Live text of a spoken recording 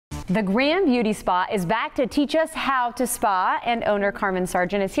The Grand Beauty Spa is back to teach us how to spa, and owner Carmen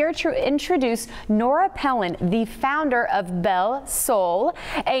Sargent is here to introduce Nora Pelin, the founder of Bellsol,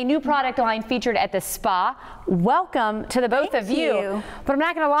 a new product line featured at the spa. Welcome to the both of you. But I'm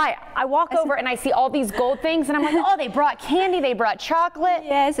not going to lie, I walk over and I see all these gold things and I'm like, oh, they brought candy, they brought chocolate.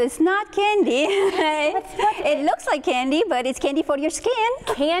 Yes, it's not candy. It looks like candy, but it's candy for your skin.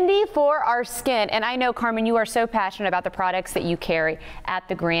 Candy for our skin. And I know, Carmen, you are so passionate about the products that you carry at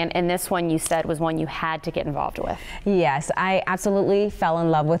the Grand, and this one you said was one you had to get involved with. Yes, I absolutely fell in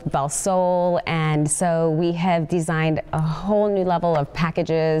love with Bellsol, and so we have designed a whole new level of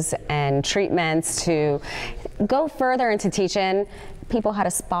packages and treatments to go further into teaching people how to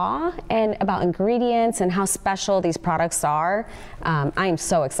spa and about ingredients and how special these products are. I am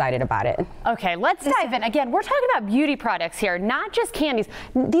so excited about it. Okay, let's dive in. Again, we're talking about beauty products here, not just candies.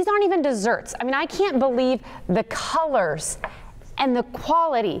 These aren't even desserts. I mean, I can't believe the colors and the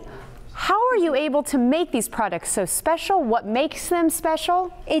quality. How are you able to make these products so special? What makes them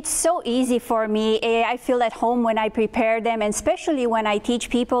special? It's so easy for me. I feel at home when I prepare them, and especially when I teach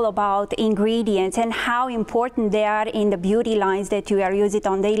people about ingredients and how important they are in the beauty lines that you are using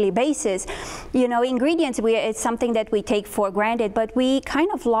on a daily basis. You know, ingredients, it's something that we take for granted, but we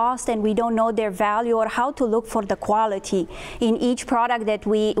kind of lost and we don't know their value or how to look for the quality in each product that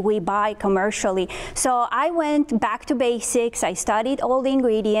we buy commercially. So I went back to basics. I studied all the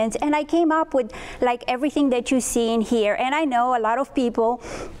ingredients and I came up with like everything that you see in here. And I know a lot of people,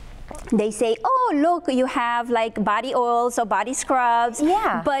 they say, oh, look, you have like body oils or body scrubs.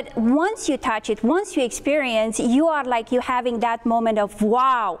 Yeah. But once you touch it, once you experience, you are like, you having that moment of,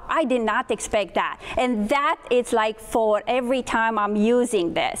 wow, I did not expect that. And that is like for every time I'm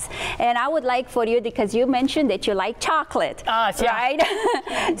using this. And I would like for you, because you mentioned that you like chocolate, right?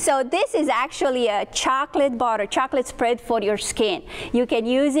 So this is actually a chocolate butter, chocolate spread for your skin. You can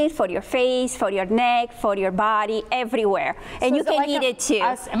use it for your face, for your neck, for your body, everywhere. So and you can eat it too.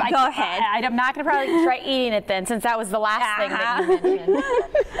 Go ahead. I'm not going to probably try eating it then, since that was the last thing that you mentioned.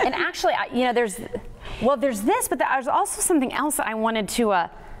 And actually, you know, there's this, but there's also something else that I wanted to,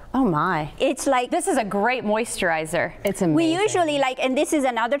 oh my. It's like, this is a great moisturizer. It's amazing. We usually like, and this is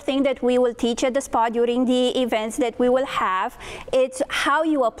another thing that we will teach at the spa during the events that we will have. It's how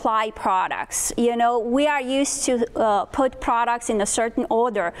you apply products. You know, we are used to put products in a certain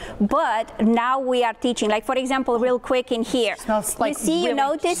order, but now we are teaching, like for example, real quick in here. Smells like, you see, really, you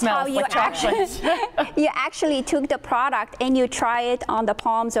notice how you you actually took the product and you try it on the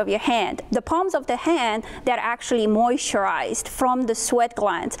palms of your hand. The palms of the hand, they're actually moisturized from the sweat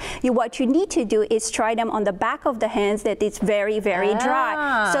glands. What you need to do is try them on the back of the hands that it's very, very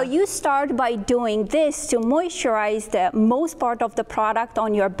dry. So you start by doing this to moisturize the most part of the product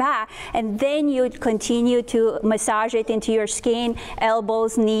on your back, and then you continue to massage it into your skin,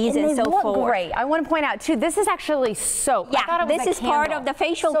 elbows, knees, and so forth. Great. I want to point out too, this is actually soap. Yeah, this is part of the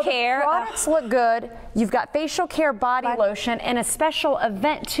facial care. The products look good. You've got facial care, body lotion, and a special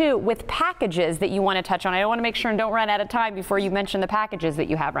event too with packages that you want to touch on. I want to make sure and don't run out of time before you mention the packages that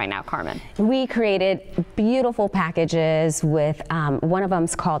you have right now, Carmen. We created beautiful packages with, one of them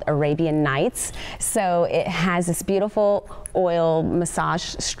is called Arabian Nights. So it has this beautiful oil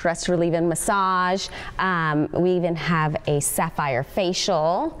massage, stress relieving massage. We even have a sapphire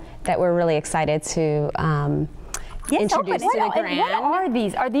facial that we're really excited to introduce to the Grand. What are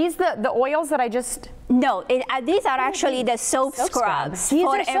these? Are these the oils that I just... No, these are actually the soap scrubs. These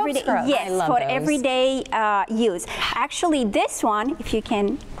are soap scrubs. Yes, for those. Everyday use. Actually, this one, if you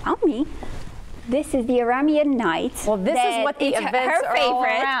can help me, this is the Arabian Nights. Well, this is what the events are all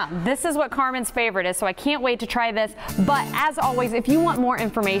around. This is what Carmen's favorite is, so I can't wait to try this. But as always, if you want more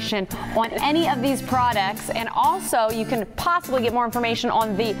information on any of these products, and also you can possibly get more information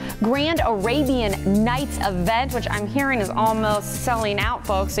on the Grand Arabian Nights event, which I'm hearing is almost selling out,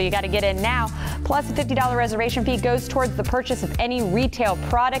 folks, so you got to get in now. Plus a $50 reservation fee goes towards the purchase of any retail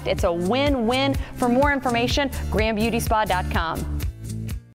product. It's a win-win. For more information, grandbeautyspa.com.